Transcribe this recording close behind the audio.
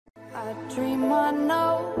I dream I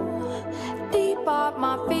know deep of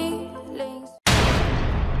my feelings.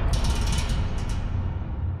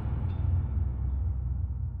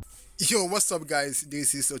 Yo, what's up guys?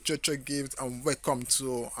 This is OchoochogiftYT and welcome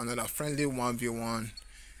to another friendly 1v1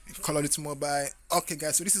 in COD Mobile. Okay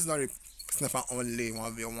guys, so this is not a sniper only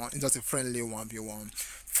 1v1, it's just a friendly 1v1.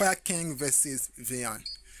 Fireking versus Vihaan.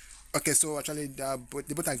 Okay, so actually they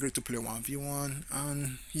both agreed to play 1v1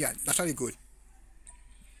 and yeah, actually good.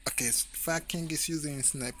 Okay, so Fireking is using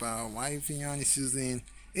sniper, while Vihaan is using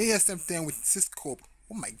ASM10 with 6 scope.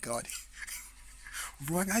 Oh my god.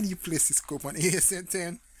 Bro, how do you play 6 scope on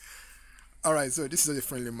ASM10? Alright, so this is a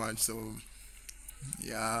friendly match, so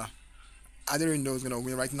yeah, I don't really know who's gonna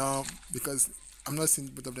win right now because I'm not seeing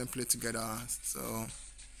both of them play together. So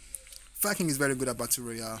Fireking is very good at battle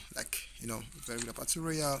royale, like very good at battle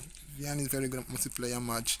royale. Vihaan is very good at multiplayer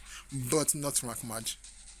match, but not rank match.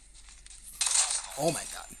 Oh my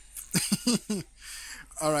god.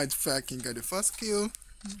 Alright, Fireking got the first kill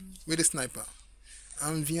with a sniper,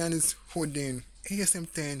 and Vihaan is holding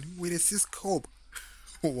ASM10 with a 6 scope.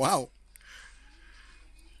 Wow.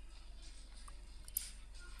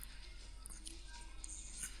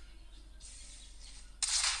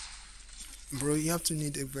 Bro, you have to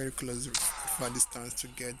need a very close far distance to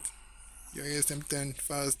get your ASM10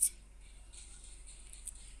 fast.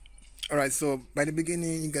 Alright, so by the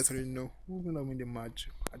beginning, you guys already know who's gonna win the match.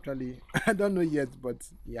 Actually, I don't know yet, but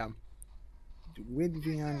yeah. The way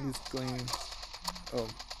Vihaan is going. Oh,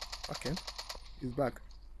 okay. He's back.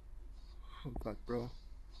 Oh god, bro.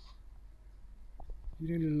 You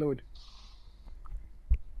didn't load.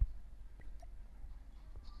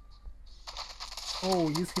 Oh,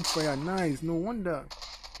 he's hit fire. Nice. No wonder.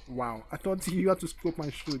 Wow. I thought you had to scope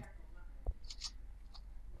and shoot.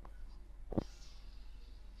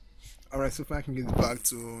 Alright, so Fireking is back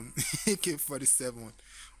to AK-47.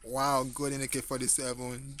 Wow, golden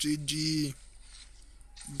AK-47. GG.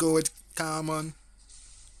 Gold common.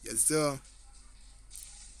 Yes, sir.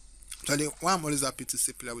 Actually, why I'm always happy to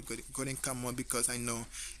see player with golden common, because I know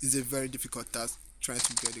it's a very difficult task trying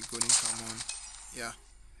to get a golden common. Yeah,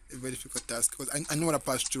 a very difficult task because I know what I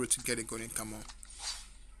passed through to get a golden common.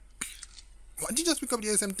 Why did you just pick up the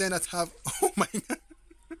SM10 that have? Oh my god.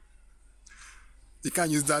 You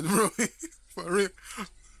can't use that, bro. For real.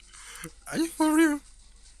 Are you for real?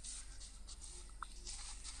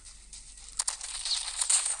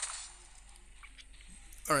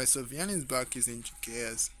 Alright, so Vihaan is back using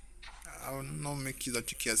GKS. I will not make use of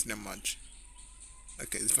GKS in the match.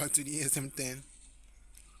 Okay, it's back to the SM10.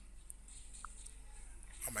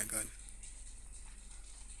 Oh my god.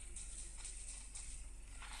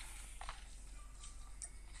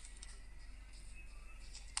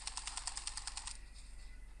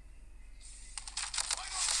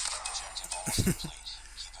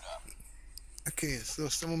 Okay, so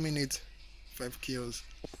 7 minutes, 5 kills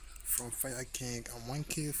from Fireking and 1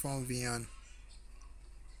 kill from Vihaan.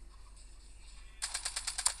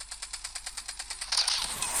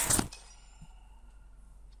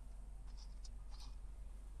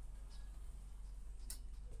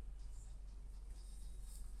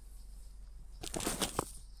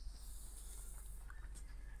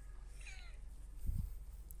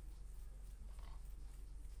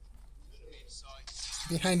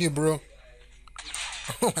 Behind you, bro.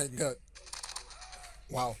 Oh my god.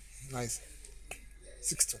 Wow, nice.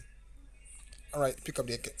 16. Alright, pick up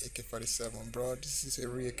the AK-47, bro. This is a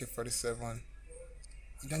real AK-47.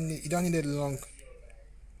 You don't need a long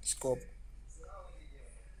scope.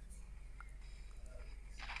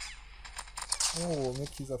 Oh,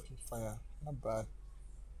 make use of fire. Not bad.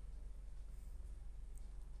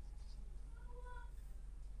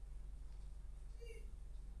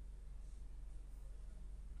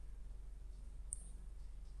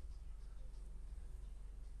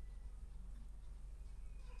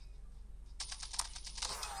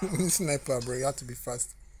 Sniper, bro. You have to be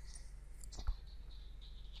fast.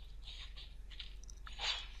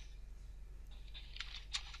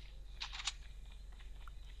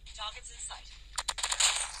 Targets in sight.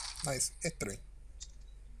 Nice. A3.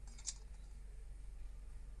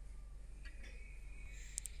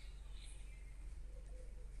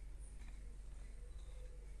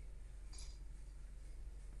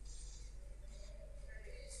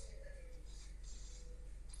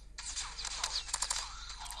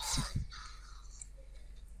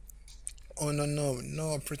 Oh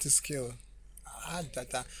no, pretty skill. Ah,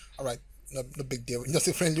 that. Alright, no big deal. Just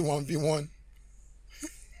a friendly 1v1.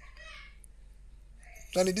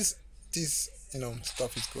 Actually, this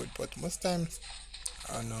stuff is good, but most times,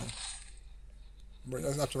 I don't know. Bro, you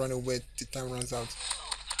just have to run away till time runs out.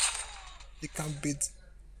 You can't beat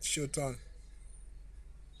Shoot on.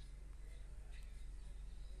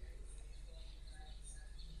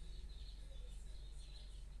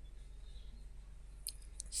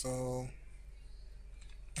 So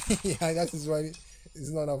yeah, that is why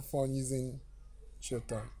it's not that fun using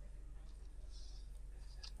shoot on.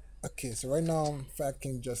 Okay, so right now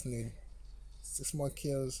Fireking just need 6 more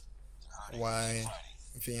kills, while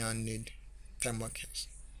Vihaan need 10 more kills.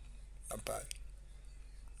 Not bad.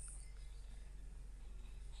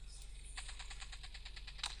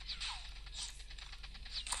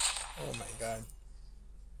 Oh my god.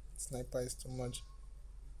 Sniper is too much.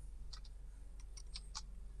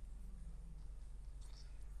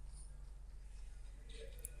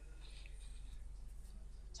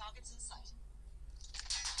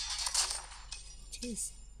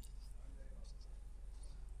 Jeez.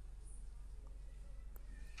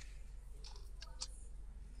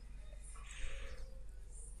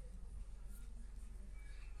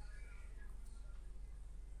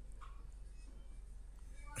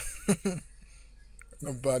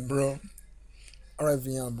 Not bad, bro. Alright,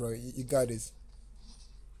 Vihaan, bro. You got this.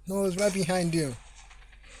 No, it's right behind you.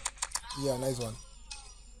 Yeah, nice one.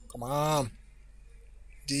 Come on.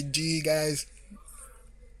 GG, guys.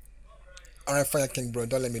 Alright, Fire King, bro.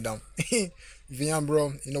 Don't let me down. Vihaan,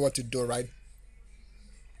 bro. You know what to do, right?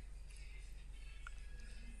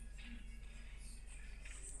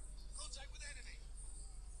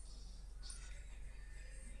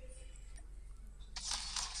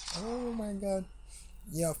 Oh my god.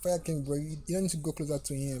 Yeah, Fire King, bro. You don't need to go closer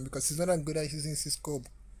to him because he's not that good at using his scope.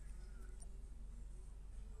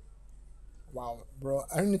 Wow, bro.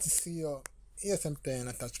 I don't need to see your ESM10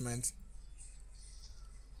 attachment.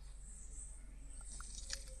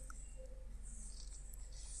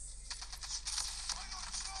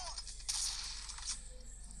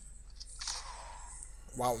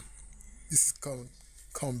 Wow. This is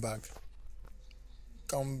come back.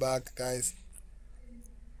 Come back, guys.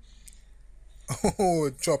 Oh,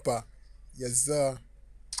 chopper. Yes, sir.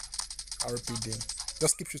 RPD.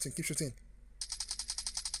 Just keep shooting, keep shooting.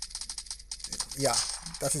 Yeah,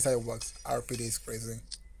 that is how it works. RPD is crazy.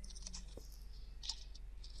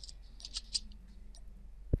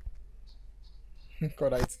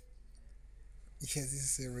 Correct. Yes,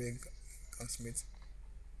 this is a real gunsmith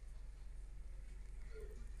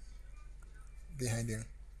behind him.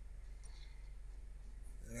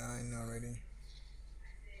 Yeah, I know already.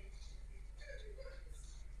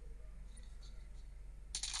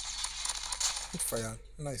 Good fire.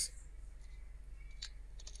 Nice.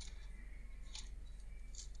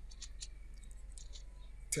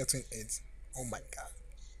 13-8. Oh my god.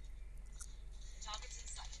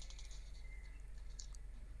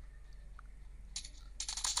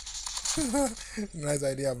 Nice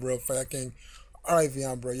idea, bro. Fire King. Alright,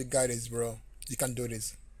 Vihaan, bro. You got this, bro. You can do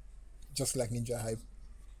this. Just like Ninja Hype.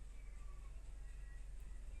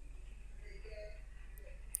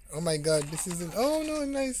 Oh my god, this is it. Oh no,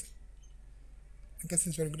 nice. I guess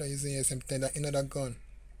it's very good at using SM10, that another gun.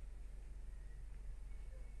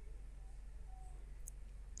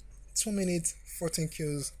 2 minutes, 14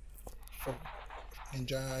 kills for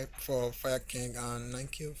Ninja Hype, for Fire King, and 9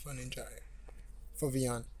 kills for Ninja Hype. For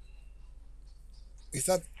Vihaan. Is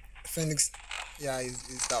that Phoenix? Yeah,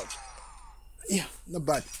 it's out. Yeah, not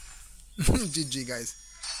bad. GG, guys.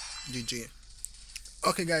 GG.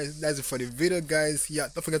 Okay, guys, that's it for the video, guys. Yeah,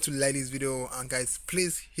 don't forget to like this video, and guys,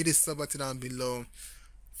 please hit the sub button down below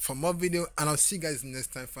for more video, and I'll see you guys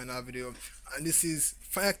next time for another video. And this is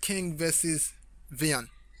Fire King versus Vihaan.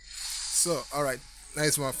 So, alright,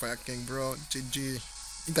 nice one, Fire King, bro. GG.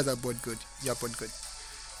 You guys are both good. You're both good.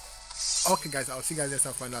 Okay, guys, I'll see you guys next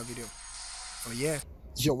time for another video. Oh yeah.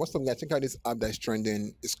 Yo, what's up, guys? Check out this app that's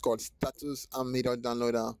trending. It's called Status and Media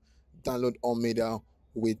Downloader. Download all media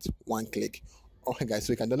with one click. Okay, guys,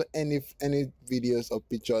 so you can download any videos or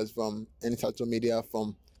pictures from any social media,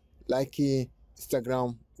 from Likey,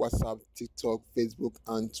 Instagram, WhatsApp, TikTok, Facebook,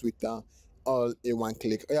 and Twitter, all in one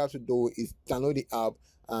click. All you have to do is download the app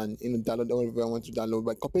and download whatever you want to download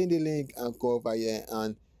by copying the link and go over here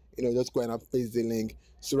and just go ahead and paste the link.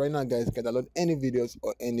 So right now, guys, you can download any videos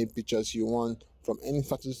or any pictures you want from any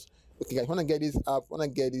status. Okay, guys, wanna get this app,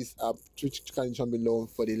 Twitch down below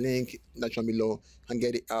for the link down below, and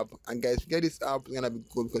get the app. And guys, get this app, it's gonna be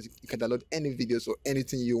cool because you can download any videos or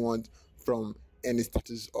anything you want from any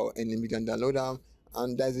status or any media and download them.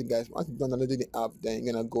 And that's it, guys. Once you download the app, then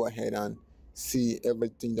you're gonna go ahead and see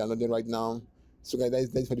everything downloaded right now. So guys,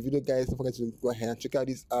 that's for the video, guys. Don't forget to go ahead and check out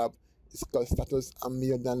this app. It's called Status and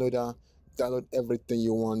Media Downloader. Download everything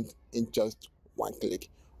you want in just one click.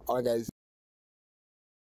 Alright, guys,